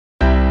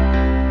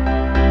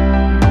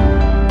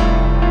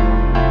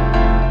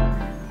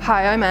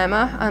Hi, I'm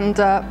Emma and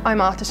I'm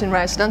artist in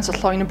residence at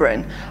Llwyn and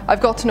Bryn. I've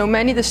got to know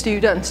many of the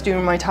students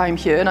during my time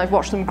here and I've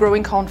watched them grow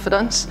in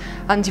confidence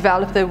and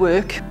develop their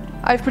work.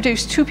 I've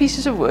produced 2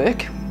 pieces of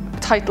work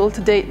titled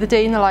The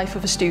Day in the Life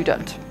of a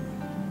Student.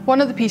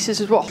 One of the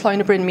pieces is what Llwyn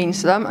and Bryn means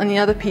to them and the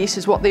other piece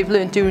is what they've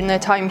learned during their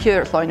time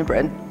here at Llwyn and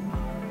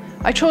Bryn.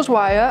 I chose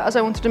wire as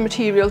I wanted a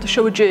material to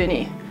show a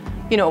journey.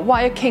 You know,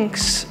 wire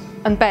kinks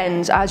and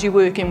bends as you're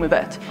working with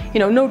it. You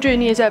know, no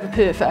journey is ever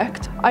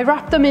perfect. I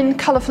wrap them in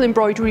colourful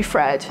embroidery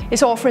thread.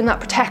 It's offering that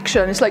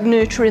protection, it's like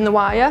nurturing the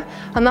wire,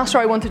 and that's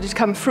where I wanted it to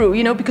come through,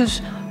 you know, because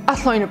at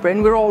Llwyn and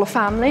Bryn we're all a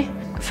family.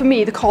 For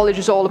me, the college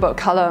is all about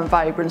colour and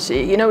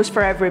vibrancy, you know, it's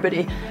for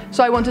everybody.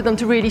 So I wanted them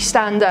to really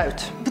stand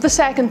out. For the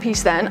second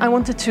piece then, I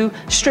wanted to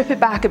strip it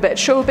back a bit,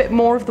 show a bit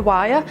more of the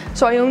wire,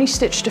 so I only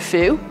stitched a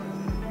few.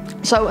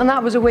 And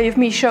that was a way of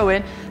me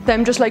showing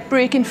them just like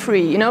breaking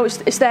free, you know,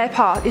 it's their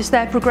part, it's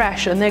their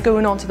progression, they're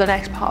going on to the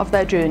next part of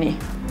their journey.